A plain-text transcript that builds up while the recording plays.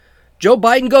Joe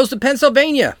Biden goes to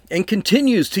Pennsylvania and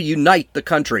continues to unite the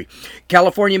country.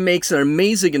 California makes an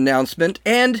amazing announcement,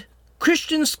 and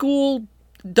Christian school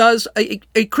does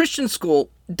a Christian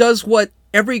school does what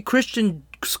every Christian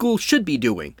school should be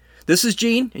doing. This is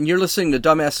Gene, and you're listening to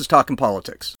Dumbasses Talking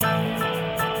Politics.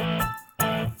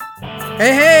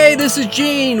 Hey, this is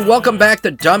Gene. Welcome back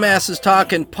to Dumbasses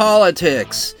Talking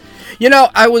Politics. You know,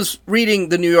 I was reading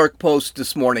the New York Post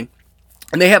this morning,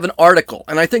 and they have an article,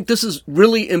 and I think this is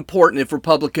really important if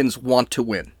Republicans want to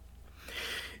win.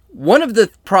 One of the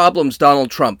problems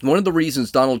one of the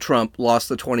reasons Donald Trump lost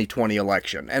the 2020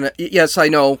 election, and yes, I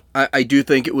know, I do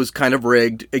think it was kind of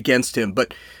rigged against him,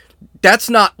 but that's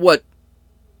not what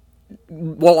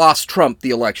lost Trump the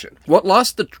election. What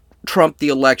lost Trump the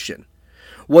election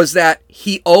was that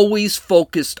he always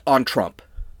focused on Trump.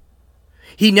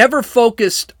 He never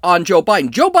focused on Joe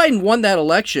Biden. Joe Biden won that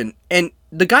election, and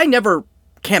the guy never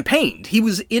campaigned. He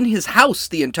was in his house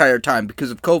the entire time because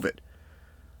of COVID.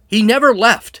 He never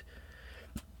left.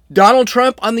 Donald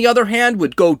Trump, on the other hand,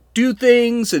 would go do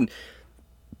things and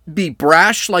be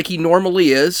brash like he normally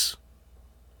is,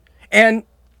 and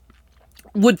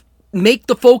would make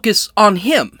the focus on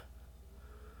him.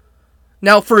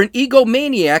 Now, for an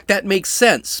egomaniac, that makes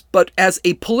sense, but as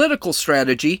a political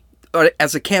strategy, or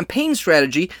as a campaign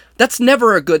strategy, that's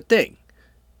never a good thing.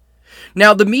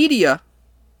 Now, the media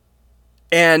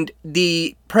and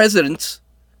the presidents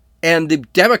and the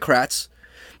Democrats,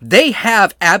 they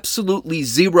have absolutely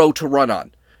zero to run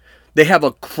on. They have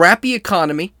a crappy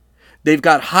economy, they've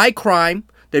got high crime,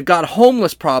 they've got a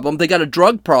homeless problem, they got a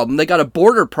drug problem, they got a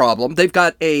border problem, they've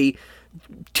got a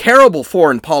terrible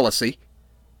foreign policy.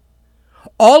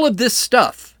 All of this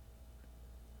stuff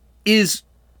is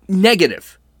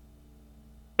negative.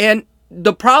 And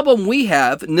the problem we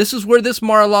have, and this is where this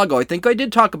Mar-a-Lago, I think I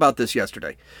did talk about this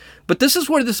yesterday, but this is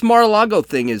where this Mar-a-Lago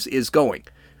thing is going.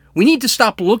 We need to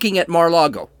stop looking at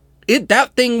Mar-a-Lago.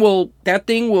 That thing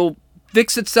will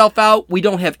fix itself out. We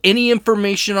don't have any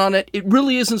information on it. It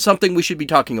really isn't something we should be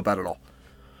talking about at all.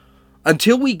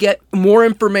 Until we get more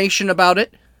information about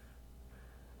it,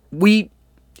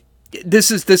 this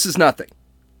is nothing.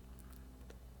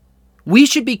 We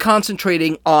should be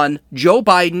concentrating on Joe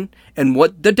Biden and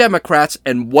what the Democrats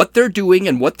and what they're doing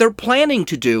and what they're planning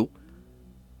to do,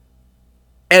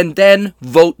 and then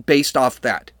vote based off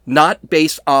that. Not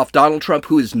based off Donald Trump,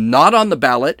 who is not on the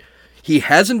ballot. He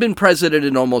hasn't been president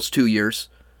in almost 2 years.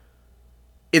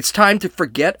 It's time to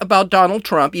forget about Donald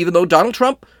Trump, even though Donald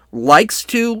Trump likes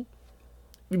to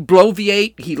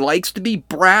bloviate, he likes to be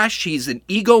brash, he's an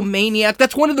egomaniac.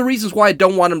 That's one of the reasons why I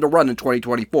don't want him to run in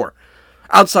 2024.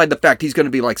 Outside the fact he's going to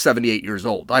be like 78 years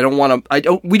old.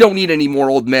 We don't need any more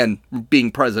old men being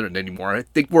president anymore. I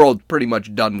think we're all pretty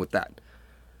much done with that.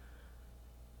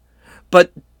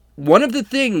 But one of the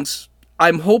things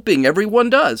I'm hoping everyone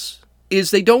does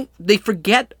is they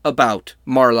forget about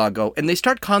Mar-a-Lago and they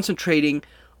start concentrating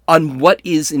on what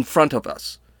is in front of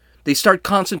us. They start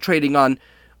concentrating on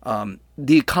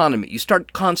the economy. You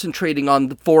start concentrating on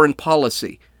the foreign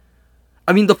policy.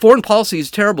 I mean, the foreign policy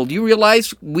is terrible. Do you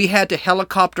realize we had to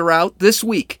helicopter out this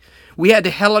week? We had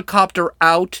to helicopter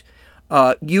out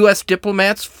U.S.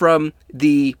 diplomats from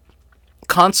the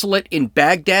consulate in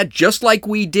Baghdad, just like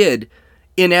we did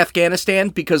in Afghanistan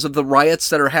because of the riots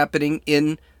that are happening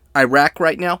in Iraq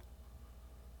right now.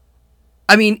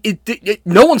 I mean,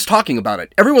 no one's talking about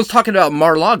it. Everyone's talking about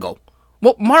Mar-a-Lago.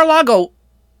 Well, Mar-a-Lago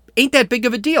ain't that big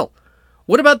of a deal.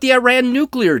 What about the Iran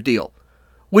nuclear deal,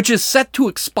 which is set to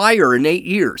expire in 8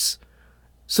 years,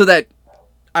 so that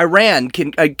Iran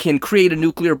can create a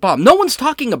nuclear bomb? No one's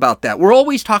talking about that. We're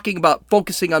always talking about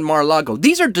focusing on Mar-a-Lago.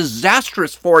 These are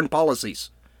disastrous foreign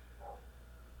policies.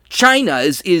 China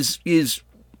is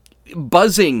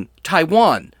buzzing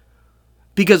Taiwan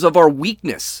because of our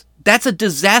weakness. That's a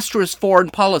disastrous foreign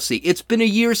policy. It's been a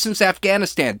year since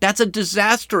Afghanistan. That's a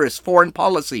disastrous foreign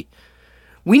policy.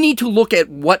 We need to look at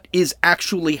what is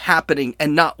actually happening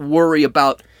and not worry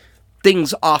about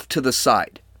things off to the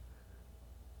side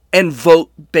and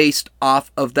vote based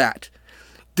off of that.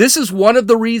 This is one of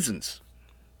the reasons.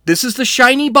 This is the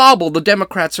shiny bauble the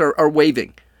Democrats are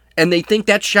waving. And they think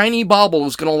that shiny bauble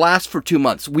is going to last for 2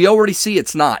 months. We already see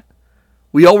it's not.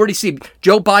 We already see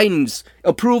Joe Biden's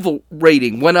approval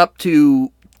rating went up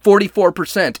to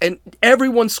 44%. And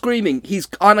everyone's screaming, he's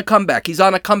on a comeback, he's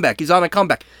on a comeback, he's on a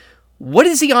comeback. What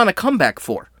is he on a comeback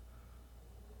for?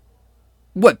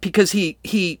 What, because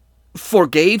he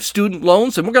forgave student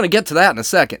loans? And we're going to get to that in a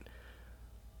second.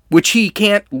 Which he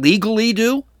can't legally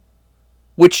do?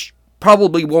 Which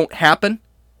probably won't happen?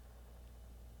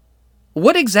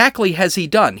 What exactly has he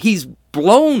done? He's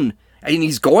blown, and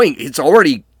it's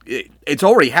it's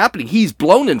already happening. He's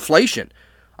blown inflation.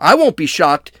 I won't be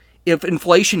shocked if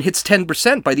inflation hits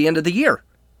 10% by the end of the year.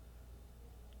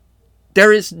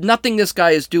 There is nothing this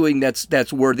guy is doing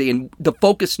that's worthy, and the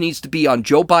focus needs to be on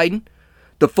Joe Biden.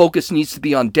 The focus needs to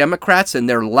be on Democrats and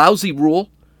their lousy rule,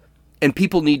 and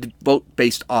people need to vote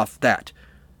based off that.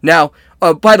 Now,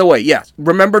 by the way, yes,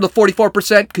 remember the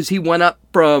 44%? Because he went up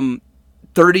from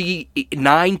 38%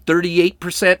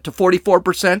 to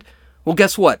 44%. Well,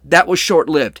 guess what? That was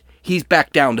short-lived. He's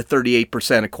back down to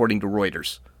 38% according to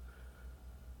Reuters.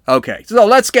 Okay, so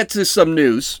let's get to some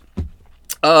news.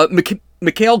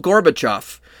 Mikhail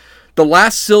Gorbachev, the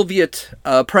last Soviet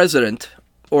president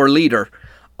or leader,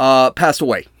 passed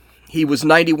away. He was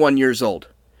 91 years old.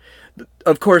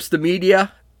 Of course, the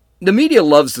media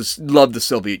loved the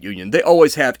Soviet Union. They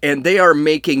always have, and they are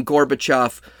making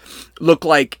Gorbachev look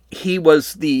like he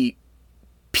was the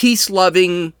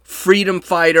peace-loving freedom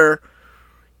fighter.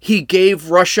 He gave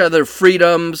Russia their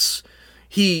freedoms.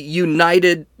 He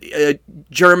united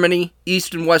Germany,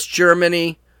 East and West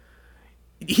Germany.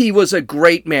 He was a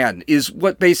great man, is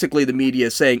what basically the media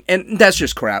is saying. And that's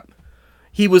just crap.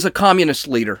 He was a communist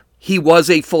leader. He was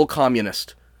a full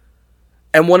communist.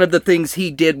 And one of the things he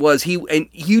did was,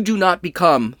 you do not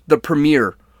become the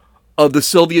premier of the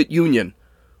Soviet Union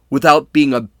without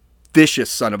being a vicious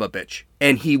son of a bitch.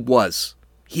 And he was.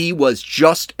 He was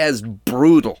just as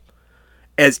brutal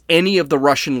as any of the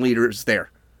Russian leaders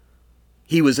there.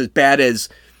 He was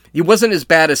he wasn't as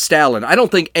bad as Stalin. I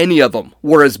don't think any of them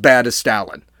were as bad as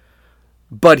Stalin.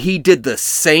 But he did the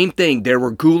same thing. There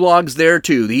were gulags there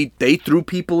too. They threw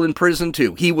people in prison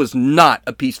too. He was not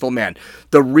a peaceful man.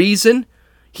 The reason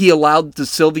he allowed the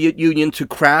Soviet Union to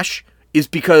crash is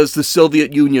because the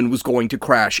Soviet Union was going to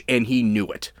crash, and he knew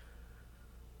it.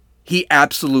 He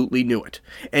absolutely knew it.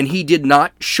 And he did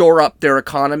not shore up their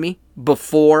economy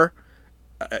before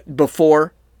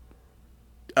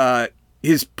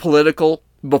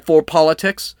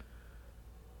politics.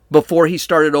 Before he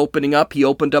started opening up, he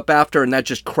opened up after, and that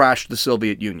just crashed the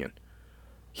Soviet Union.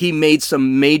 He made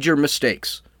some major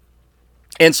mistakes.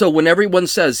 And so when everyone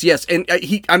says, yes, and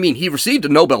he received a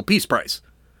Nobel Peace Prize.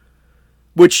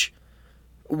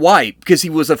 Why? Because he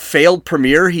was a failed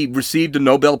premier, he received a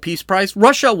Nobel Peace Prize?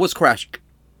 Russia was crashing.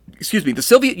 The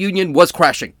Soviet Union was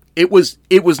crashing. It was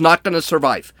not going to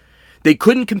survive. They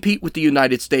couldn't compete with the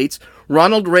United States.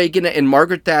 Ronald Reagan and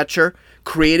Margaret Thatcher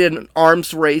created an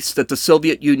arms race that the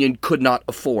Soviet Union could not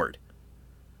afford.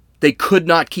 They could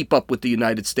not keep up with the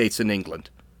United States and England.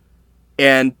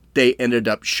 And they ended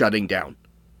up shutting down.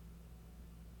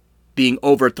 Being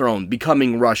overthrown,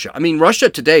 becoming Russia. I mean, Russia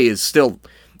today is still,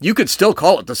 you could still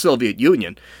call it the Soviet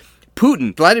Union.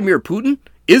 Vladimir Putin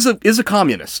is a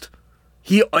communist.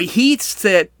 He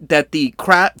said that the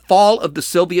fall of the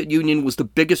Soviet Union was the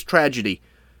biggest tragedy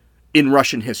in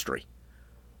Russian history.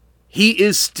 He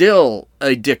is still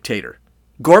a dictator.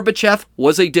 Gorbachev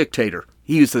was a dictator.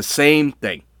 He was the same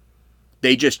thing.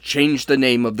 They just changed the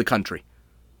name of the country.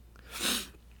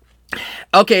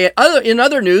 Okay, in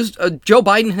other news, Joe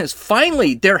Biden has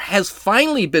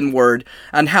finally been word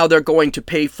on how they're going to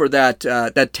pay for that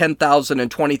 $10,000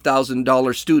 and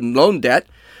 $20,000 student loan debt.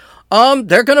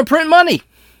 They're going to print money.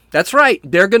 That's right.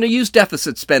 They're going to use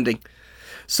deficit spending.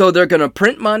 So they're going to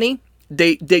print money.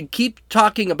 They keep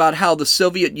talking about how the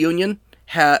Soviet Union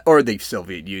how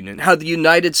the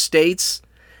United States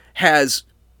has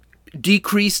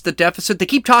decreased the deficit. They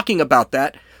keep talking about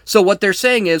that. So what they're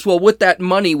saying is, well, with that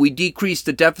money we decreased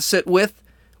the deficit with,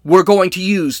 we're going to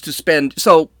use to spend.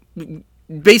 So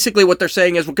basically what they're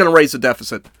saying is we're going to raise the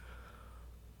deficit.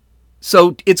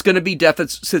 So it's going to be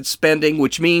deficit spending,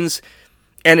 which means,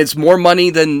 and it's more money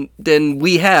than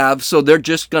we have, so they're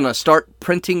just going to start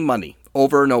printing money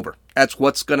over and over. That's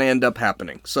what's going to end up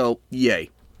happening. So, yay.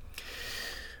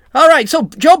 All right, so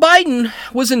Joe Biden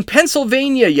was in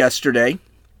Pennsylvania yesterday,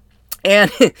 and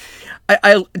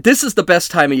this is the best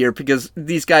time of year because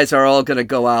these guys are all going to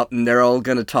go out and they're all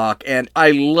going to talk, and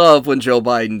I love when Joe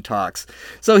Biden talks.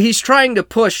 So he's trying to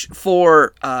push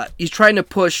for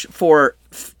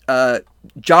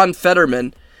John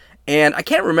Fetterman, and I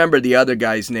can't remember the other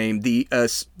guy's name. The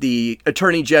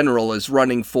Attorney General is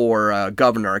running for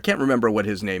governor. I can't remember what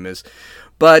his name is,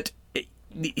 but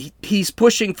he's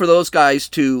pushing for those guys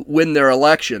to win their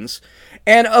elections.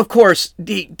 And of course,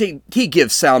 he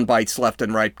gives sound bites left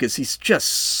and right because he's just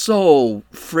so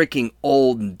freaking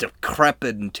old and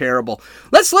decrepit and terrible.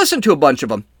 Let's listen to a bunch of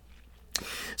them.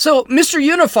 So Mr.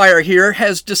 Unifier here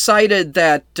has decided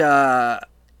that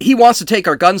he wants to take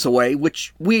our guns away,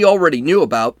 which we already knew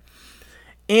about.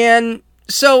 And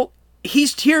so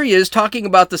here he is talking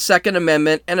about the Second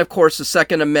Amendment, and of course the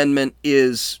Second Amendment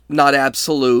is not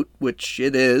absolute, which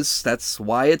it is. That's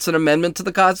why it's an amendment to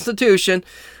the Constitution.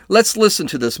 Let's listen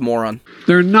to this moron.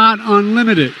 They're not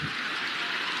unlimited.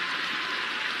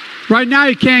 Right now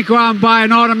you can't go out and buy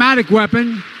an automatic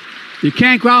weapon. You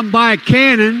can't go out and buy a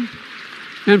cannon.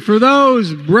 And for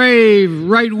those brave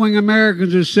right-wing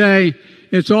Americans who say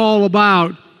it's all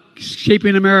about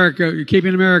keeping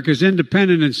America's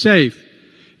independent and safe,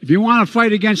 if you want to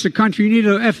fight against the country, you need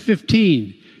an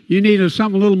F-15. You need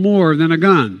something a little more than a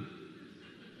gun.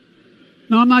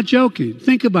 No, I'm not joking.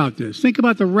 Think about this. Think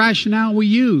about the rationale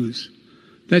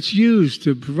that's used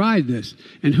to provide this.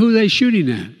 And who are they shooting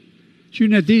at?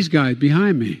 Shooting at these guys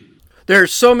behind me. There are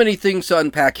so many things to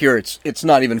unpack here, it's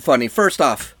not even funny. First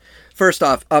off,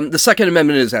 the Second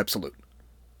Amendment is absolute.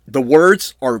 The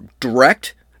words are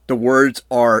direct. The words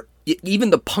are,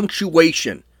 even the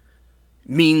punctuation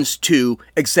means to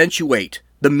accentuate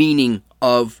the meaning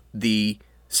of the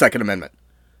Second Amendment.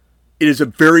 It is a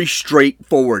very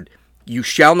straightforward, you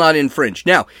shall not infringe.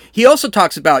 Now, he also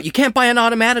talks about you can't buy an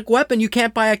automatic weapon, you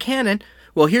can't buy a cannon.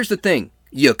 Well, here's the thing.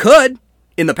 You could,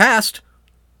 in the past.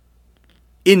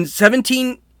 In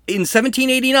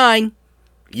 1789,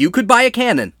 you could buy a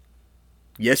cannon.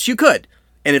 Yes, you could.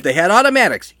 And if they had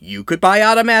automatics, you could buy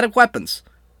automatic weapons.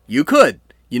 You could.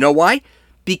 You know why?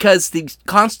 Because the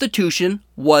Constitution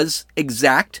was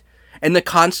exact and the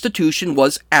Constitution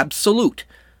was absolute.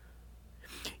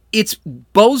 It's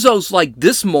bozos like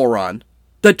this moron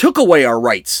that took away our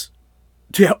rights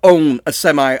to own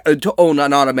to own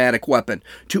an automatic weapon,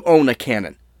 to own a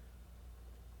cannon.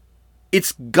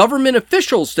 It's government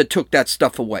officials that took that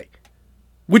stuff away,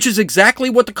 which is exactly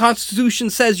what the Constitution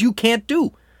says you can't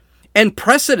do, and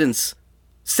precedents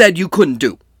said you couldn't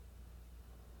do.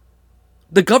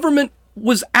 The government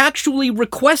was actually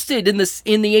requested in the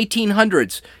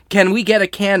 1800s, can we get a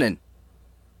cannon?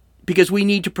 Because we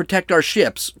need to protect our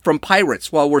ships from pirates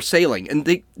while we're sailing. And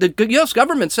the U.S.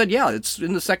 government said, yeah, it's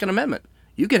in the Second Amendment.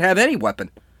 You can have any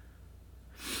weapon.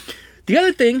 The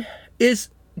other thing is,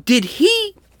 did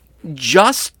he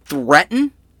just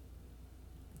threaten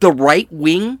the right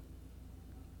wing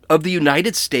of the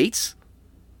United States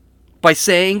by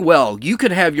saying, well, you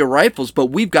can have your rifles, but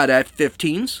we've got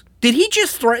F-15s? Did he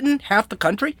just threaten half the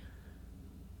country?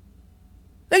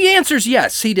 The answer is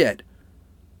yes, he did.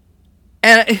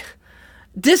 And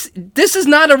this is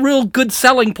not a real good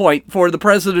selling point for the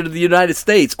President of the United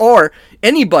States or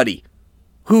anybody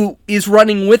who is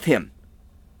running with him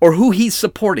or who he's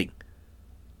supporting.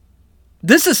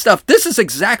 This is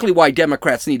exactly why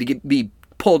Democrats need to be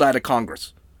pulled out of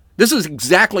Congress. This is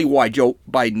exactly why Joe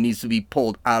Biden needs to be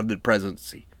pulled out of the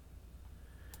presidency.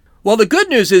 Well, the good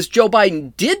news is Joe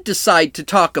Biden did decide to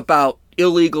talk about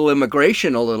illegal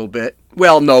immigration a little bit.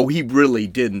 Well, no, he really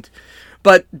didn't.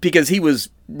 But because he was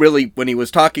really, when he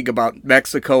was talking about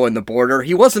Mexico and the border,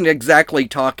 he wasn't exactly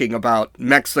talking about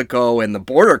Mexico and the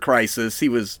border crisis. He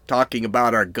was talking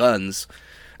about our guns.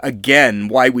 Again,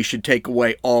 why we should take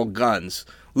away all guns.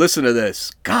 Listen to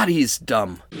this. God, he's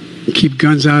dumb. Keep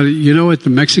guns out. You know what the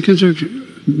Mexicans are...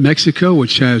 Mexico,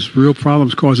 which has real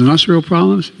problems, causing us real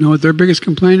problems. You know what their biggest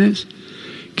complaint is?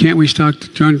 Can't we stop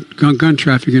gun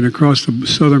trafficking across the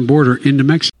southern border into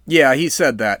Mexico? Yeah, he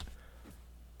said that.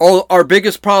 Our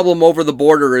biggest problem over the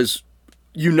border is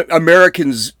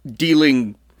Americans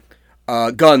dealing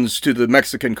guns to the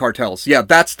Mexican cartels. Yeah,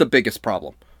 that's the biggest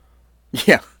problem.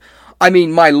 Yeah. I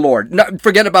mean, my Lord. No,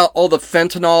 forget about all the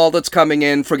fentanyl that's coming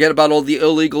in. Forget about all the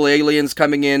illegal aliens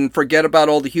coming in. Forget about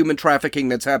all the human trafficking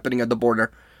that's happening at the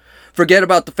border. Forget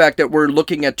about the fact that we're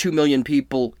looking at 2 million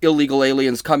people, illegal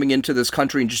aliens, coming into this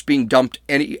country and just being dumped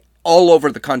all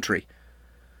over the country.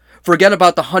 Forget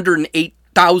about the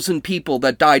 108,000 people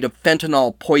that died of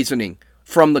fentanyl poisoning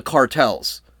from the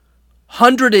cartels.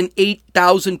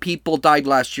 108,000 people died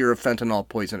last year of fentanyl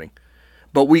poisoning.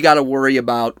 But we got to worry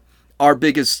about our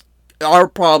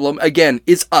problem, again,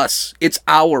 is us. It's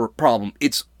our problem.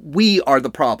 We are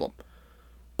the problem.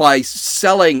 By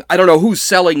selling, I don't know who's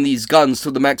selling these guns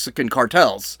to the Mexican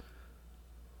cartels.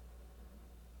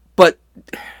 But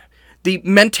the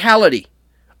mentality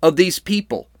of these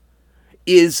people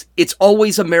is it's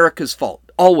always America's fault.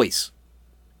 Always.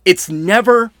 It's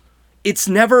never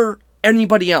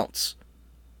anybody else.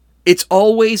 It's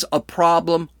always a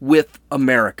problem with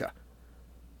America.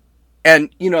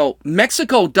 And,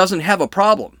 Mexico doesn't have a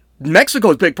problem.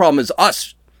 Mexico's big problem is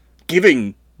us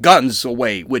giving guns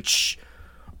away, which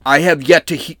I have yet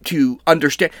to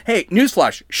understand. Hey,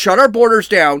 newsflash, shut our borders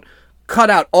down,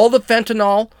 cut out all the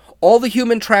fentanyl, all the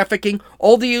human trafficking,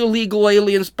 all the illegal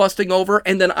aliens busting over,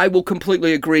 and then I will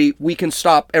completely agree we can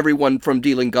stop everyone from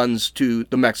dealing guns to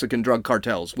the Mexican drug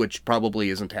cartels, which probably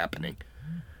isn't happening.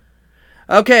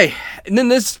 Okay, and then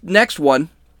this next one,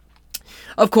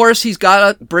 of course, he's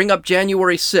got to bring up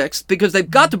January 6th, because they've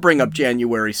got to bring up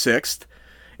January 6th.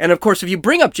 And of course, if you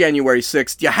bring up January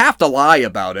 6th, you have to lie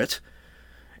about it.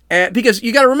 Because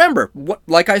you got to remember,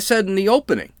 like I said in the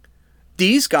opening,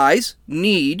 these guys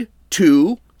need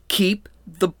to keep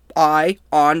the eye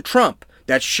on Trump.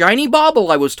 That shiny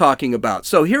bauble I was talking about.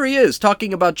 So here he is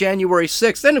talking about January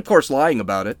 6th, and of course lying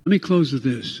about it. Let me close with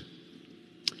this.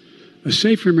 A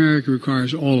safer America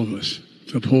requires all of us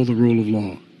to uphold the rule of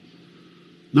law,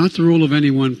 not the rule of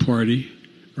any one party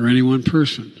or any one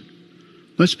person.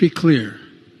 Let's be clear.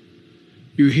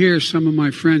 You hear some of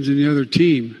my friends in the other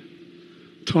team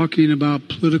talking about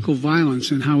political violence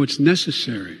and how it's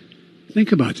necessary.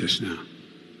 Think about this now.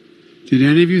 Did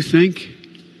any of you think,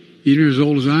 even as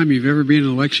old as I am, you've ever been in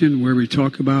an election where we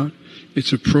talk about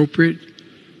it's appropriate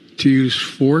to use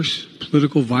force,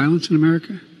 political violence in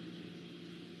America?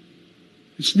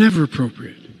 It's never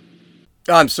appropriate.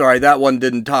 I'm sorry, that one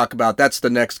didn't talk about. That's the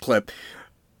next clip.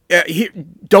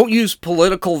 Don't use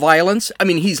political violence. I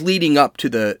mean, he's leading up to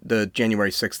the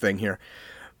January 6th thing here.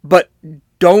 But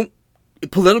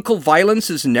political violence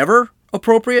is never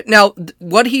appropriate. Now,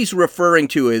 what he's referring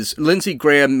to is Lindsey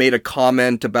Graham made a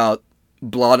comment about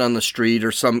blood on the street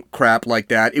or some crap like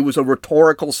that. It was a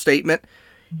rhetorical statement.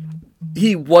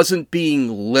 He wasn't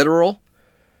being literal.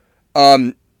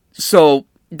 So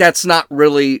that's not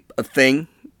really a thing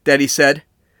that he said.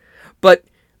 But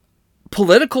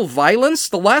political violence,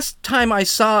 the last time I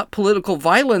saw political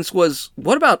violence was,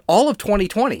 what about all of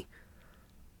 2020?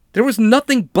 There was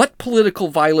nothing but political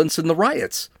violence in the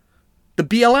riots. The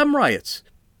BLM riots.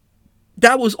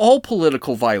 That was all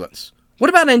political violence. What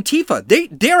about Antifa?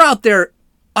 They're out there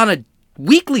on a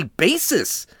weekly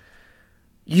basis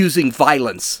using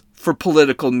violence for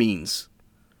political means.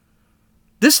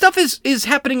 This stuff is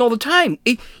happening all the time.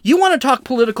 You want to talk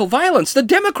political violence, the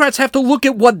Democrats have to look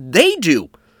at what they do.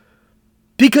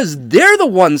 Because they're the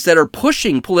ones that are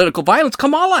pushing political violence.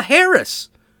 Kamala Harris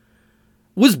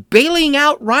was bailing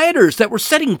out rioters that were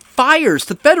setting fires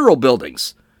to federal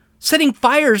buildings, setting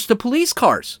fires to police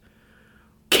cars.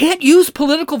 Can't use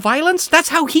political violence? That's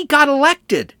how he got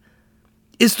elected,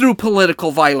 is through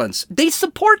political violence. They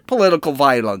support political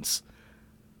violence.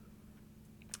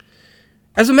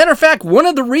 As a matter of fact, one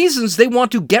of the reasons they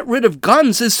want to get rid of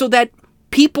guns is so that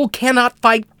people cannot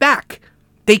fight back.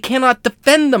 They cannot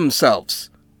defend themselves.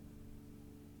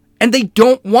 And they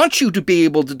don't want you to be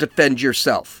able to defend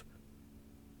yourself.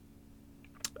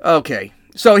 Okay,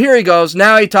 so here he goes.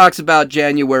 Now he talks about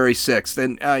January 6th.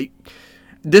 And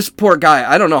this poor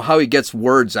guy, I don't know how he gets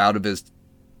words out of his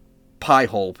pie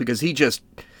hole. Because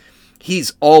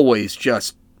he's always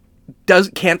just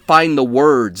can't find the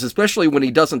words. Especially when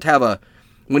he doesn't have a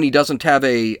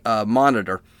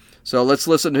monitor. So let's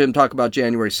listen to him talk about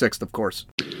January 6th, of course.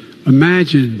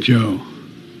 Imagine, Joe,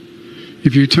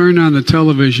 if you turned on the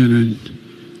television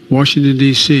in Washington,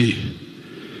 D.C.,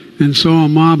 and saw a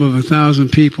mob of 1,000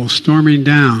 people storming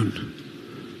down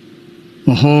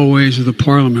the hallways of the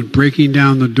parliament, breaking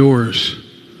down the doors,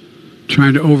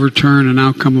 trying to overturn an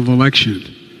outcome of election,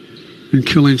 and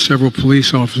killing several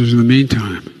police officers in the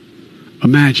meantime.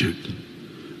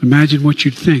 Imagine what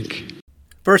you'd think.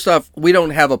 First off, we don't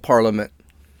have a parliament.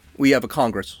 We have a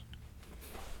Congress.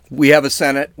 We have a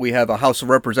Senate. We have a House of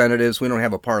Representatives. We don't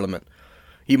have a parliament.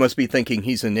 He must be thinking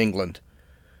he's in England.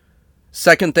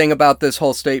 Second thing about this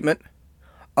whole statement,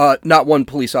 not one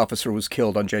police officer was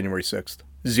killed on January 6th.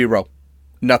 0.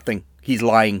 Nothing. He's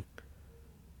lying.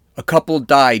 A couple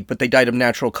died, but they died of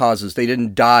natural causes. They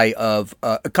didn't die of...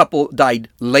 a couple died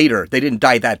later. They didn't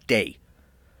die that day.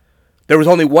 There was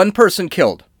only one person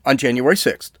killed on January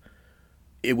 6th.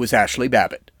 It was Ashley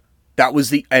Babbitt.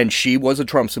 And she was a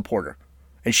Trump supporter.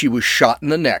 And she was shot in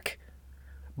the neck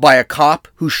by a cop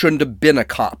who shouldn't have been a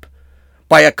cop.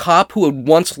 By a cop who had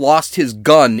once lost his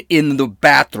gun in the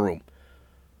bathroom.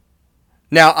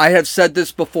 Now, I have said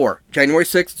this before. January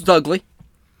 6th is ugly.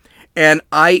 And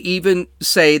I even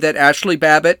say that Ashley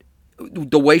Babbitt,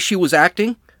 the way she was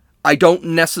acting, I don't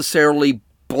necessarily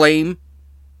blame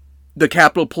the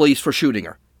Capitol Police for shooting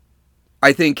her.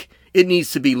 I think it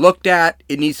needs to be looked at.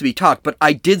 It needs to be talked. But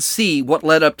I did see what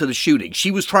led up to the shooting.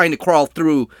 She was trying to crawl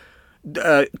through,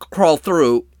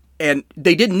 and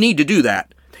they didn't need to do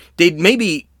that. They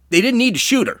didn't need to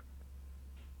shoot her.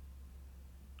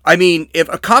 I mean, if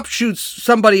a cop shoots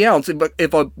somebody else,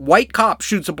 if a white cop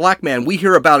shoots a black man, we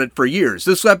hear about it for years.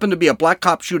 This happened to be a black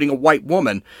cop shooting a white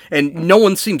woman, and no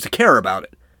one seems to care about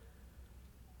it.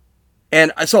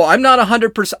 And so I'm not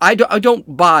 100%. I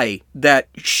don't buy that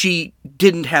she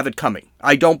didn't have it coming.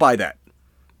 I don't buy that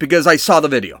because I saw the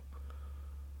video.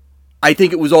 I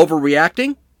think it was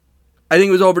overreacting. I think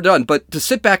it was overdone. But to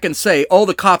sit back and say, oh,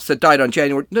 the cops that died on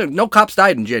no cops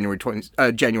died on January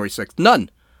 6th. None.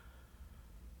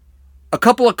 A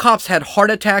couple of cops had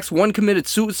heart attacks. One committed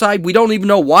suicide. We don't even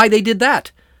know why they did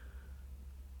that.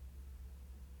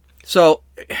 So,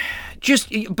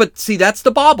 but see, that's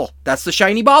the bauble. That's the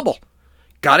shiny bauble.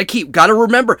 Gotta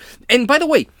remember. And by the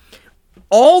way,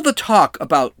 all the talk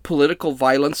about political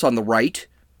violence on the right,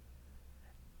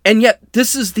 and yet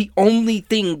this is the only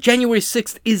thing, January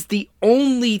 6th is the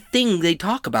only thing they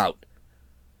talk about.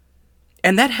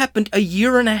 And that happened a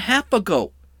year and a half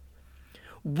ago.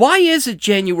 Why is it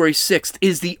January 6th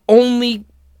is the only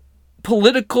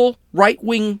political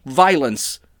right-wing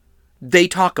violence they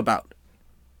talk about?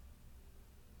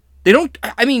 They don't,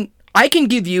 I mean, I can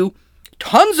give you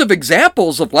tons of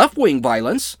examples of left-wing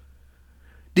violence.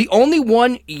 The only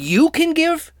one you can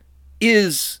give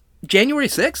is January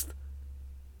 6th.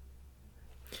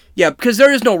 Yeah, because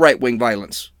there is no right-wing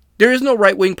violence. There is no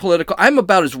right-wing political. I'm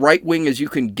about as right-wing as you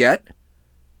can get.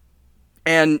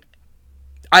 And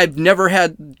I've never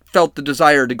felt the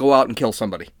desire to go out and kill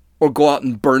somebody or go out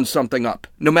and burn something up,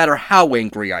 no matter how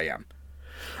angry I am.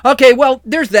 Okay, well,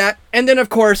 there's that. And then, of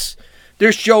course,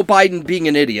 there's Joe Biden being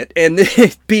an idiot and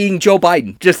being Joe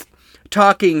Biden, just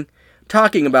talking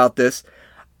about this.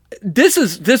 This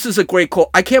is a great quote.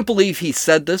 I can't believe he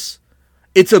said this.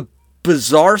 It's a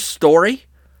bizarre story,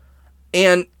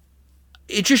 and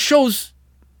it just shows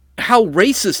how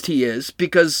racist he is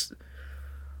because,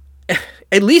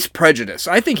 at least prejudice.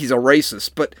 I think he's a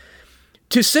racist, but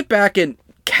to sit back and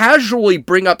casually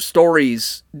bring up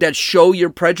stories that show your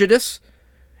prejudice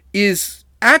is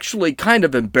actually kind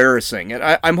of embarrassing.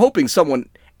 And I'm hoping someone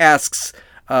asks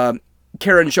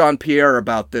Karen Jean-Pierre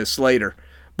about this later.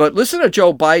 But listen to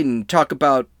Joe Biden talk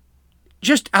about,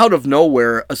 just out of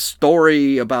nowhere, a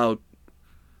story about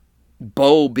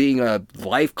Bo being a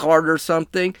lifeguard or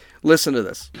something. Listen to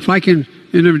this. If I can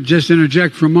just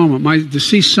interject for a moment, my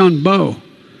deceased son, Bo,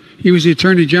 he was the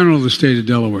Attorney General of the state of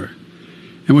Delaware.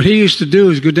 And what he used to do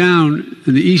is go down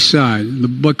in the east side,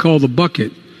 what's called the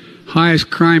Bucket, highest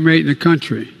crime rate in the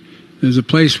country. There's a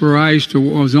place where I was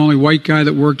the only white guy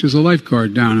that worked as a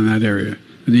lifeguard down in that area,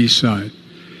 on the east side.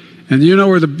 And you know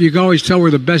where you can always tell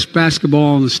where the best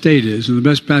basketball in the state is and the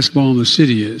best basketball in the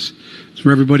city is. It's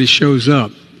where everybody shows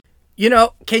up. You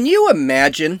know, can you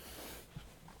imagine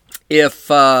if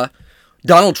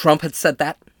Donald Trump had said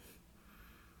that?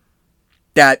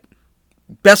 That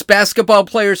best basketball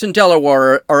players in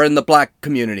Delaware are in the black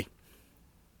community.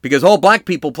 Because all black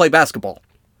people play basketball.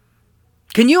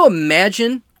 Can you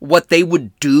imagine what they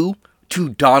would do to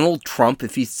Donald Trump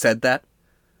if he said that?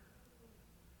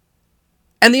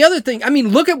 And the other thing, I mean,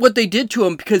 look at what they did to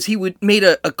him because he made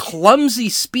a clumsy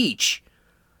speech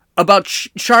about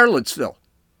Charlottesville.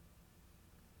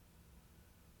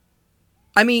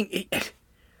 I mean,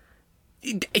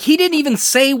 he didn't even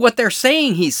say what they're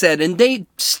saying he said, and they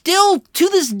still, to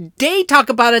this day, talk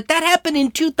about it. That happened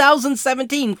in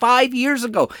 2017, 5 years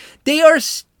ago. They are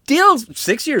still,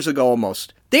 6 years ago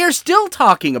almost, they are still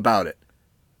talking about it.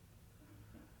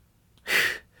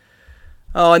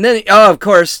 Oh, and then, of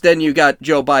course, then you got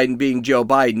Joe Biden being Joe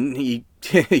Biden.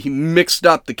 He mixed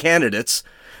up the candidates.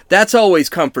 That's always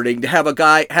comforting to have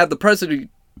the president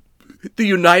of the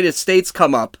United States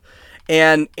come up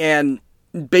and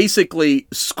basically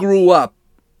screw up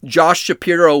Josh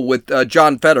Shapiro with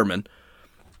John Fetterman.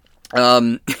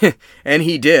 And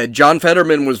he did. John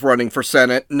Fetterman was running for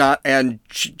Senate, and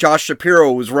Josh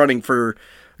Shapiro was running for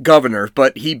governor,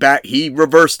 but he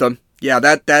reversed him. Yeah,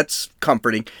 that's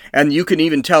comforting. And you can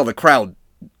even tell the crowd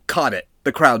caught it.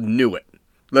 The crowd knew it.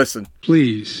 Listen.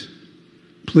 Please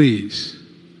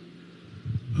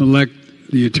elect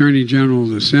the Attorney General of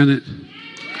the Senate.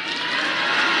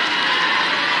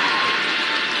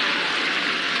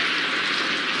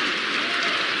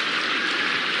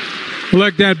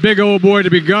 Elect that big old boy to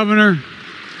be governor.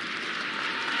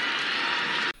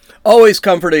 Always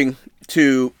comforting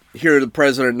to hear the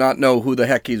president not know who the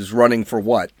heck he's running for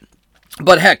what.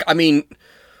 But heck, I mean,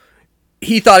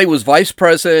 he thought he was vice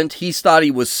president. He thought he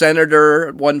was senator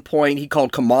at one point. He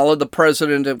called Kamala the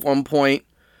president at one point.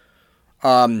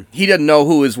 He didn't know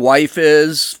who his wife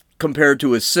is compared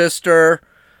to his sister.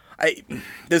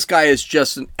 This guy is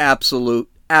just an absolute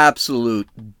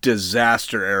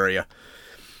disaster area.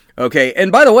 Okay, and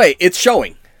by the way, it's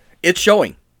showing.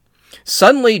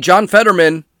 Suddenly, John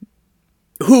Fetterman,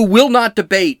 who will not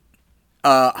debate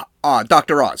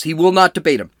Dr. Oz, he will not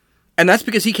debate him. And that's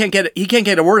because he can't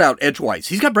get a word out edgewise.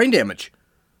 He's got brain damage.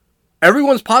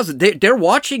 Everyone's positive. They're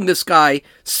watching this guy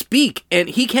speak, and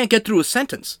he can't get through a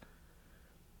sentence.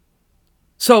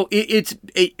 So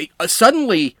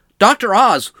suddenly, Dr.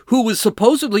 Oz, who was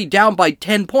supposedly down by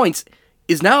 10 points,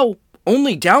 is now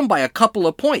only down by a couple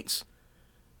of points.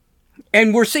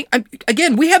 And we're seeing,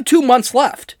 again, we have 2 months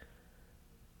left.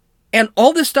 And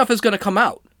all this stuff is going to come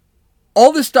out.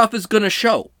 All this stuff is going to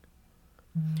show.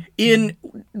 In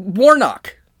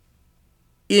Warnock,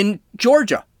 in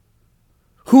Georgia,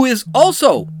 who is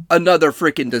also another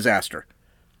freaking disaster.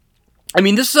 I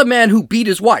mean, this is a man who beat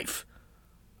his wife.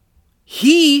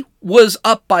 He was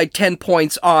up by 10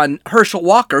 points on Herschel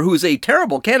Walker, who's a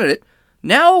terrible candidate.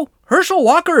 Now, Herschel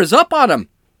Walker is up on him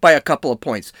by a couple of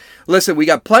points. Listen, we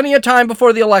got plenty of time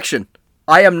before the election.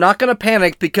 I am not going to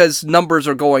panic because numbers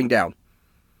are going down.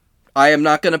 I am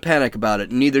not going to panic about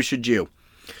it. Neither should you.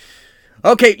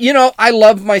 Okay, I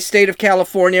love my state of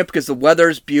California because the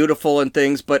weather's beautiful and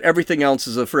things, but everything else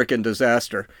is a freaking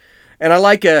disaster. And I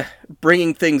like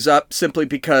bringing things up simply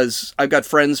because I've got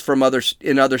friends from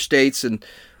in other states, and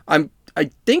I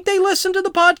think they listen to the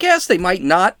podcast. They might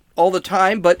not all the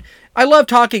time, but I love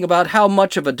talking about how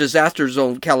much of a disaster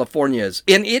zone California is.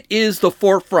 And it is the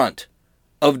forefront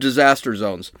of disaster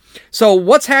zones. So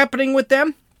what's happening with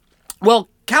them? Well,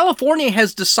 California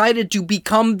has decided to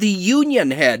become the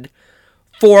union head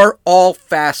for all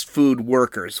fast food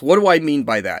workers. What do I mean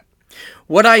by that?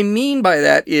 What I mean by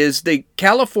that is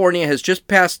California has just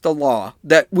passed the law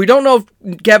that we don't know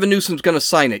if Gavin Newsom's going to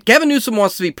sign it. Gavin Newsom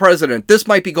wants to be president. This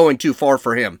might be going too far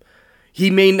for him.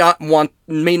 He may not want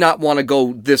to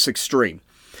go this extreme.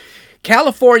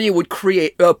 California would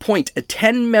appoint a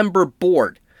 10-member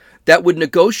board that would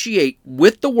negotiate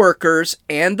with the workers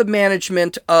and the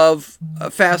management of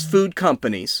fast food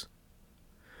companies.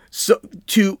 So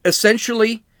to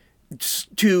essentially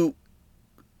to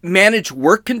manage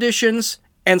work conditions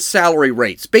and salary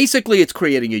rates. Basically, it's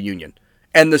creating a union.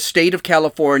 And the state of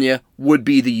California would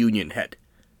be the union head.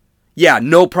 Yeah,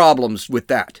 no problems with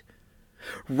that.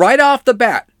 Right off the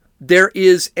bat, there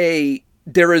is an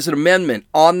amendment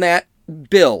on that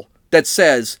bill that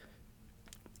says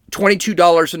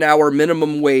 $22 an hour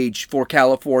minimum wage for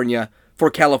California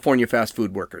fast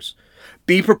food workers.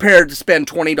 Be prepared to spend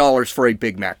 $20 for a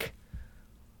Big Mac.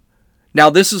 Now,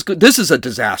 this is a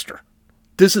disaster.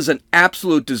 This is an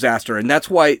absolute disaster, and that's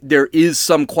why there is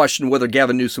some question whether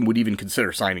Gavin Newsom would even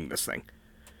consider signing this thing.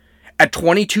 At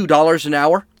 $22 an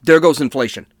hour, there goes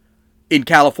inflation. In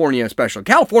California especially.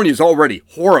 California is already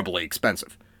horribly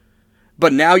expensive.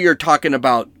 But now you're talking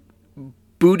about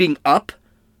booting up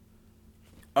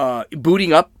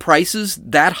prices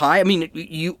that high. I mean,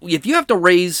 if you have to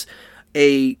raise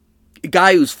a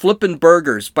guy who's flipping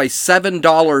burgers by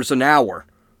 $7 an hour,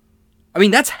 I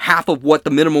mean, that's half of what the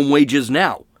minimum wage is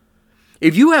now.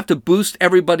 If you have to boost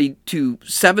everybody to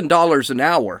 $7 an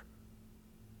hour,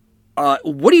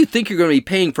 what do you think you're going to be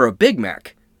paying for a Big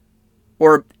Mac?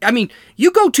 Or, I mean,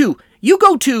 you go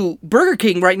to Burger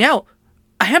King right now,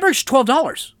 a hamburger's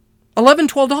 $12. $11,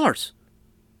 $12.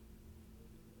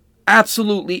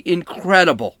 Absolutely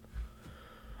incredible.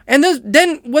 And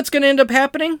then what's going to end up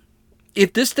happening?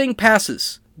 If this thing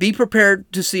passes, be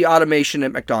prepared to see automation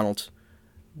at McDonald's.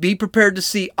 Be prepared to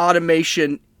see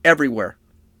automation everywhere.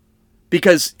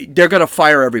 Because they're going to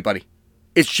fire everybody.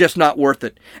 It's just not worth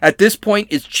it. At this point,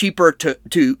 it's cheaper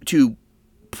to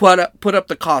put up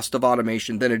the cost of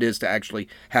automation than it is to actually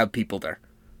have people there.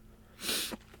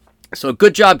 So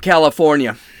good job,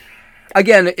 California.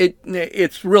 Again,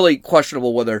 it's really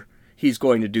questionable whether he's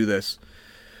going to do this.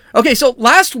 Okay, so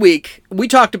last week we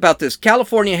talked about this.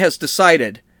 California has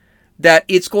decided that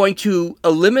it's going to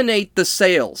eliminate the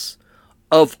sales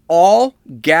of all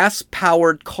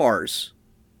gas-powered cars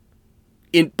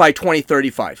by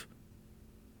 2035.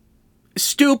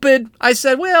 Stupid. I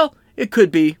said, well, it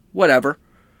could be, whatever.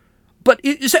 But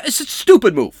it's a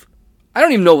stupid move. I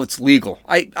don't even know if it's legal.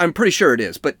 I'm pretty sure it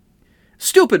is, but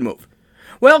stupid move.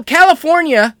 Well,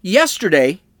 California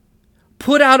yesterday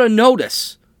put out a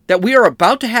notice that we are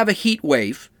about to have a heat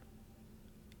wave,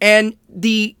 and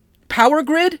the power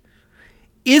grid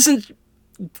isn't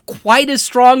quite as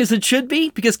strong as it should be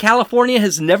because California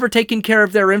has never taken care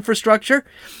of their infrastructure.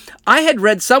 I had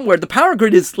read somewhere the power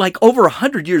grid is like over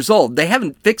 100 years old. They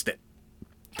haven't fixed it.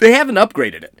 They haven't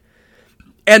upgraded it.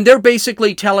 And they're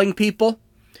basically telling people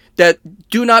that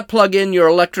do not plug in your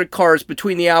electric cars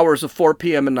between the hours of 4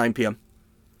 p.m. and 9 p.m.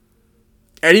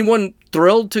 Anyone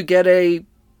thrilled to get a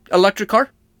electric car?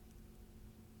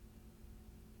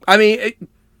 I mean,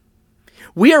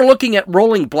 we are looking at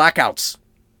rolling blackouts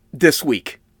this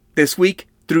week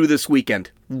through this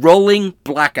weekend. Rolling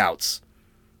blackouts.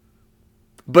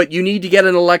 But you need to get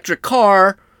an electric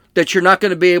car that you're not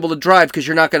going to be able to drive because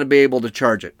you're not going to be able to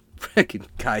charge it. Freaking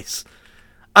guys.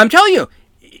 I'm telling you,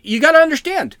 you got to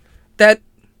understand that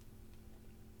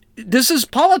this is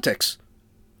politics.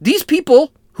 These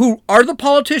people who are the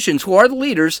politicians, who are the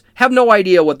leaders, have no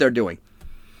idea what they're doing.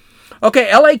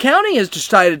 Okay, LA County has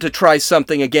decided to try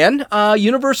something again,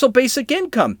 universal basic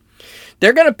income.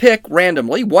 They're going to pick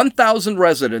randomly 1,000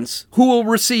 residents who will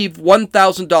receive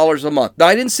 $1,000 a month. Now,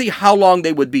 I didn't see how long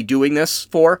they would be doing this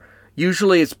for.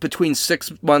 Usually it's between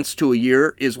 6 months to a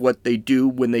year is what they do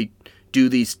when they do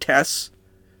these tests.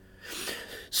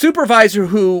 Supervisor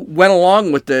who went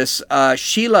along with this,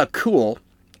 Sheila Kuhl,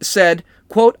 said,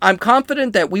 quote, "I'm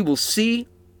confident that we will see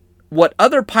what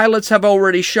other pilots have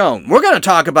already shown." We're going to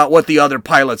talk about what the other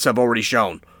pilots have already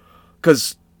shown,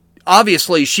 because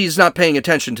obviously she's not paying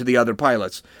attention to the other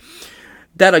pilots.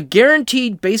 That a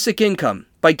guaranteed basic income,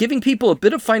 by giving people a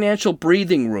bit of financial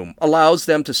breathing room, allows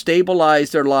them to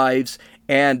stabilize their lives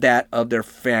and that of their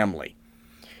family.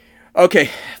 Okay,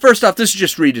 first off, this is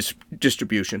just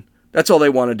redistribution. That's all they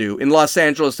want to do. In Los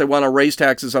Angeles, they want to raise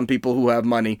taxes on people who have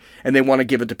money, and they want to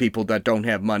give it to people that don't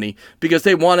have money, because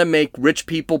they want to make rich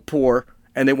people poor,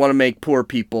 and they want to make poor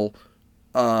people,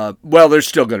 well, they're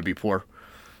still going to be poor,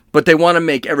 but they want to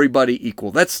make everybody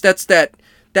equal. That's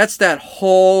that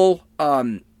whole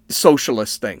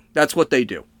socialist thing. That's what they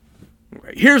do.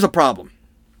 Here's a problem.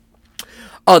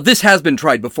 This has been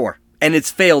tried before, and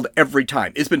it's failed every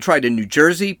time. It's been tried in New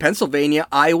Jersey, Pennsylvania,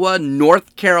 Iowa,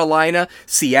 North Carolina,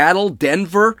 Seattle,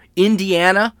 Denver,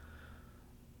 Indiana.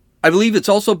 I believe it's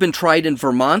also been tried in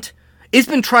Vermont. It's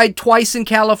been tried twice in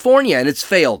California, and it's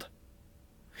failed.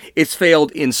 It's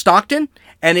failed in Stockton,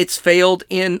 and it's failed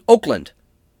in Oakland.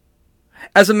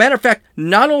 As a matter of fact,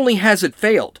 not only has it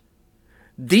failed,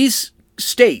 these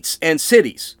states and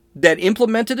cities that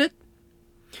implemented it,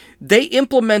 they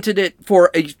implemented it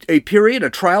for a period, a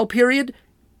trial period.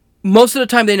 Most of the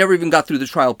time, they never even got through the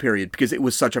trial period because it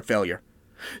was such a failure.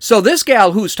 So this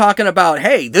gal who's talking about,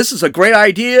 hey, this is a great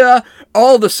idea,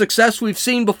 all the success we've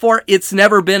seen before, it's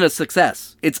never been a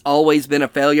success. It's always been a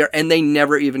failure, and they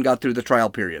never even got through the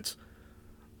trial periods.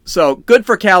 So good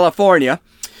for California.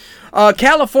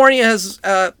 California has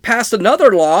passed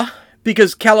another law,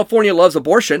 because California loves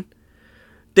abortion.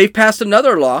 They've passed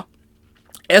another law,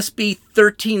 SB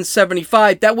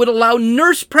 1375, that would allow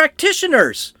nurse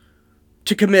practitioners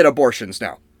to commit abortions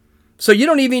now. So you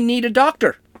don't even need a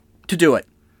doctor to do it.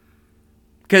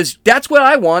 Because that's what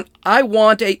I want. I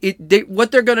want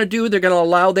what they're going to do, they're going to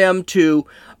allow them to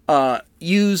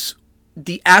use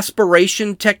the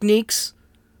aspiration techniques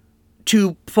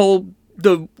to pull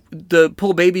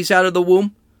pull babies out of the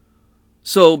womb.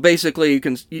 So basically,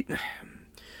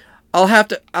 I'll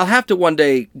have to one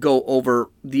day go over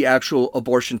the actual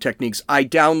abortion techniques. I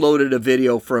downloaded a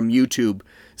video from YouTube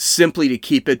simply to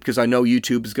keep it, because I know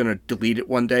YouTube is going to delete it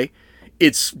one day.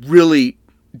 It's really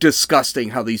disgusting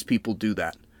how these people do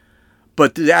that.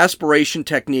 But the aspiration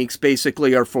techniques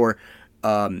basically are for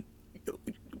fetuses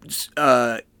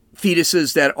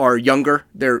that are younger.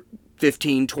 They're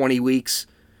 15, 20 weeks.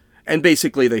 And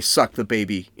basically they suck the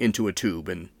baby into a tube.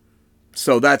 And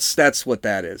so that's what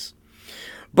that is.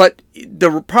 But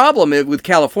the problem with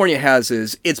California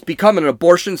is it's become an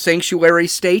abortion sanctuary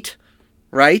state,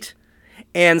 right?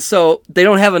 And so they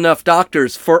don't have enough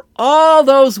doctors for all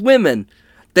those women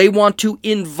they want to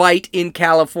invite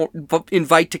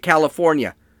to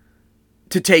California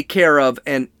to take care of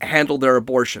and handle their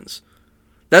abortions.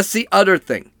 That's the other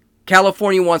thing.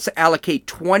 California wants to allocate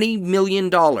 $20 million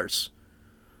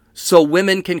so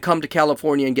women can come to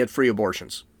California and get free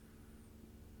abortions.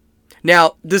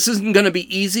 Now, this isn't going to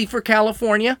be easy for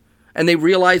California, and they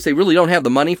realize they really don't have the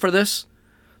money for this.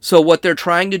 So what they're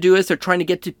trying to do is they're trying to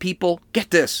get to people,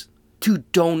 get this, to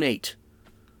donate.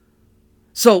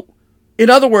 So, in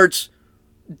other words,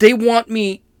 they want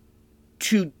me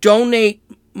to donate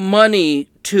money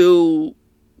to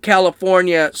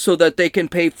California so that they can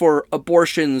pay for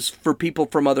abortions for people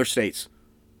from other states.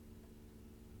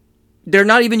 They're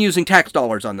not even using tax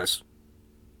dollars on this.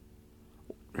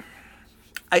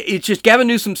 It's just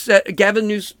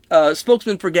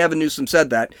spokesman for Gavin Newsom said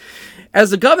that. As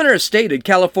the governor has stated,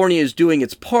 California is doing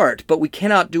its part, but we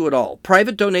cannot do it all.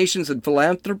 Private donations and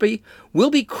philanthropy will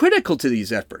be critical to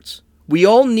these efforts. We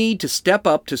all need to step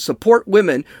up to support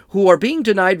women who are being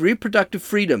denied reproductive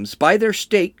freedoms by their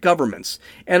state governments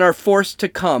and are forced to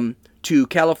come to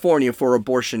California for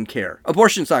abortion care.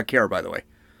 Abortion's not care, by the way.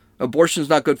 Abortion's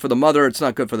not good for the mother. It's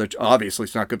not good for obviously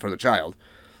it's not good for the child.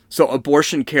 So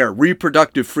abortion care,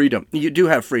 reproductive freedom. You do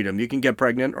have freedom. You can get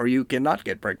pregnant or you cannot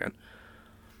get pregnant.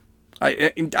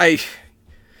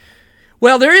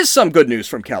 Well, there is some good news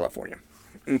from California.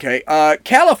 Okay,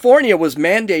 California was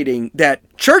mandating that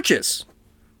churches,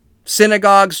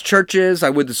 synagogues, churches, I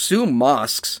would assume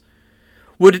mosques,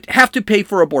 would have to pay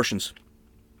for abortions.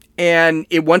 And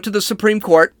it went to the Supreme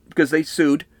Court because they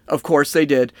sued. Of course they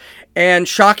did. And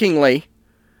shockingly,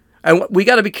 and we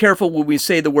got to be careful when we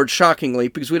say the word shockingly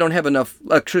because we don't have enough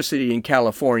electricity in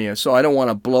California. So I don't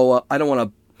want to blow up. I don't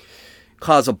want to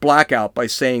cause a blackout by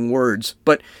saying words.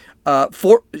 But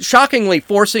shockingly,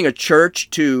 forcing a church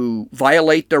to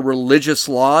violate their religious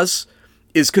laws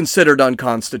is considered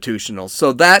unconstitutional.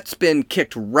 So that's been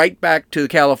kicked right back to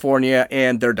California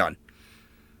and they're done.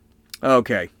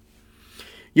 Okay.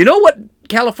 You know what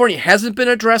California hasn't been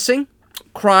addressing?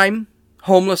 Crime,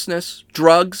 homelessness,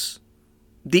 drugs,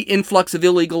 the influx of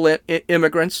illegal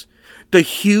immigrants, the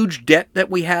huge debt that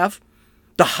we have,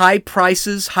 the high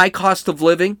prices, high cost of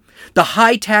living, the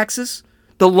high taxes,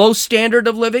 the low standard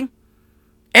of living,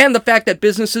 and the fact that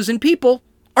businesses and people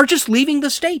are just leaving the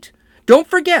state. Don't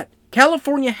forget,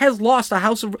 California has lost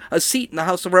a seat in the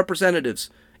House of Representatives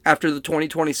after the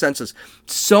 2020 census.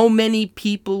 So many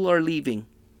people are leaving.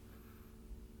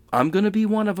 I'm going to be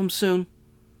one of them soon.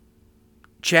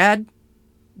 Chad,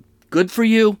 good for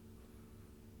you.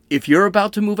 If you're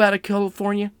about to move out of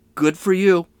California, good for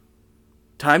you.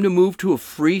 Time to move to a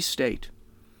free state.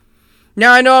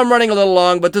 Now, I know I'm running a little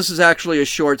long, but this is actually a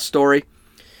short story.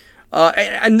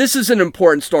 And this is an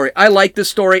important story. I like this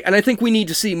story, and I think we need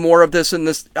to see more of this in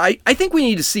this. I think we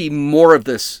need to see more of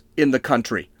this in the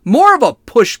country. More of a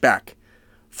pushback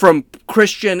from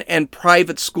Christian and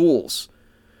private schools.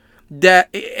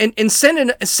 And send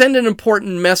an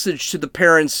important message to the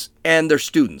parents and their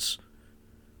students.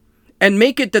 And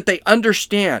make it that they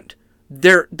understand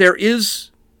there is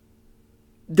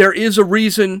a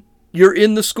reason you're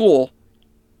in the school,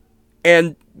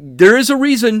 and there is a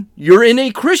reason you're in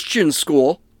a Christian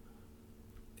school,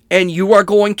 and you are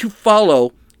going to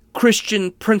follow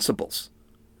Christian principles.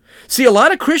 See, a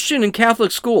lot of Christian and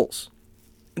Catholic schools,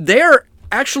 they're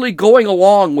actually going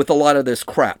along with a lot of this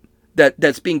crap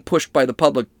that's being pushed by the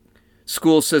public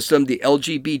school system, the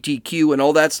LGBTQ and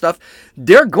all that stuff.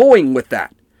 They're going with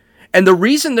that. And the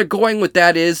reason they're going with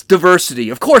that is diversity.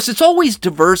 Of course, it's always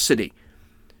diversity.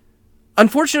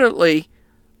 Unfortunately,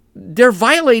 they're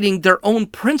violating their own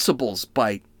principles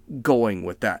by going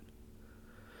with that.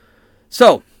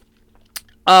 So,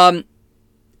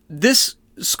 this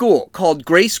school called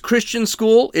Grace Christian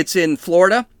School, it's in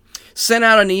Florida, sent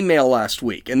out an email last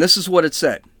week, and this is what it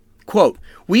said. Quote,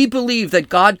 "We believe that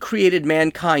God created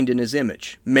mankind in his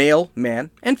image, male,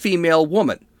 man, and female,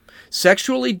 woman,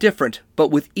 sexually different but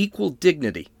with equal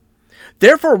dignity.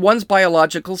 Therefore, one's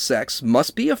biological sex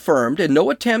must be affirmed and no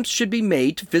attempts should be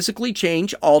made to physically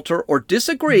change, alter, or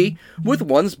disagree with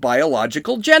one's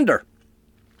biological gender,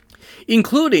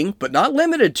 including, but not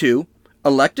limited to,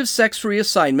 elective sex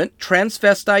reassignment,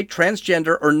 transvestite,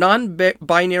 transgender, or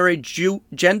non-binary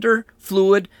gender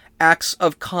fluid acts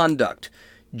of conduct."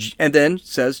 And then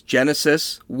says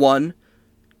Genesis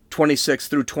 1:26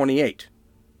 through 28.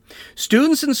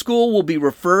 "Students in school will be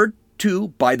referred to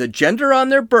by the gender on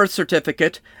their birth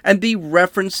certificate and be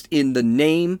referenced in the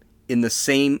name in the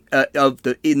same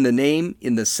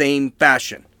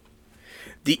fashion."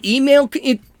 The email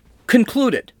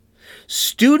concluded,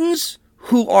 "Students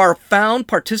who are found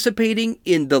participating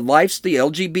in the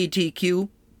LGBTQ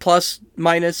plus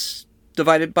minus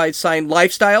divided by sign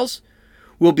lifestyles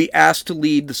will be asked to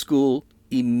leave the school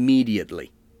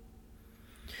immediately."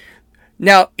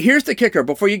 Now, here's the kicker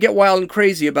before you get wild and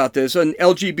crazy about this on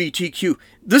LGBTQ.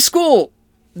 This school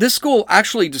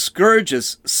actually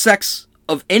discourages sex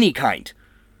of any kind.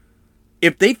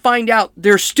 If they find out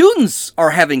their students are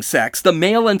having sex, the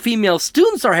male and female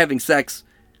students are having sex,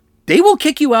 they will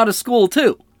kick you out of school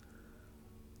too.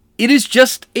 It is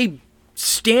just a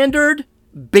standard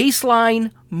baseline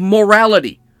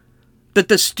morality that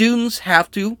the students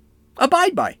have to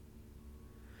abide by.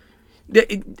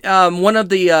 One of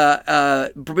the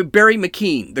Barry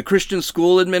McKean, the Christian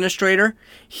school administrator,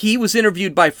 he was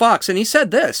interviewed by Fox, and he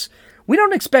said this: "We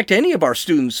don't expect any of our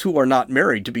students who are not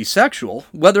married to be sexual,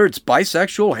 whether it's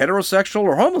bisexual, heterosexual,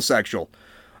 or homosexual.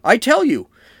 I tell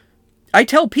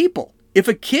people, if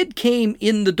a kid came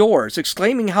in the doors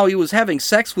exclaiming how he was having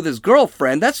sex with his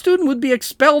girlfriend, that student would be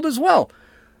expelled as well."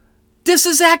 This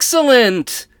is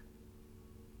excellent.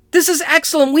 This is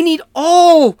excellent. We need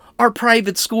all our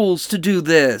private schools to do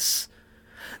this.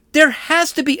 There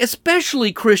has to be,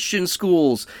 especially Christian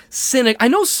schools. I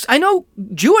know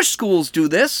Jewish schools do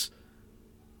this.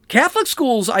 Catholic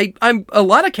schools, a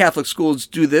lot of Catholic schools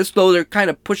do this, though they're kind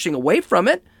of pushing away from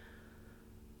it.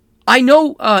 I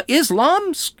know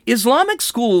Islamic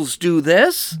schools do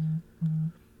this.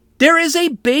 There is a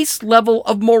base level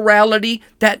of morality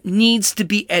that needs to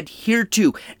be adhered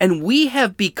to, and we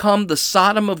have become the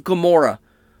Sodom of Gomorrah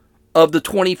of the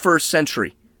 21st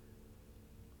century.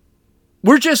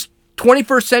 We're just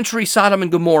 21st century Sodom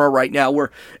and Gomorrah right now, where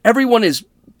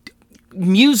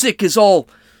music is all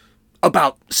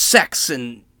about sex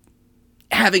and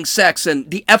having sex,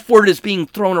 and the F word is being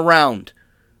thrown around.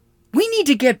 We need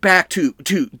to get back to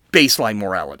baseline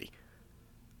morality.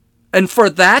 And for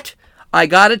that, I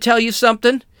gotta tell you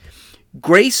something.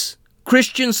 Grace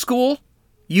Christian School,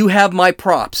 you have my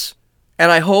props.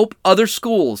 And I hope other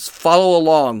schools follow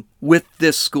along with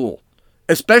this school,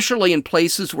 especially in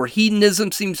places where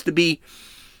hedonism seems to be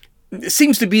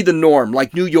the norm,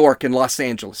 like New York and Los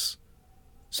Angeles.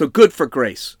 So good for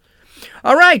Grace.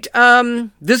 All right,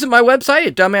 visit my website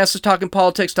at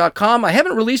dumbassestalkingpolitics.com. I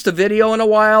haven't released a video in a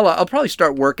while. I'll probably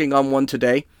start working on one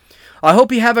today. I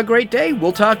hope you have a great day.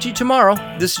 We'll talk to you tomorrow.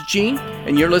 This is Gene,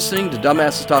 and you're listening to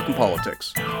Dumbasses Talking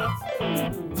Politics.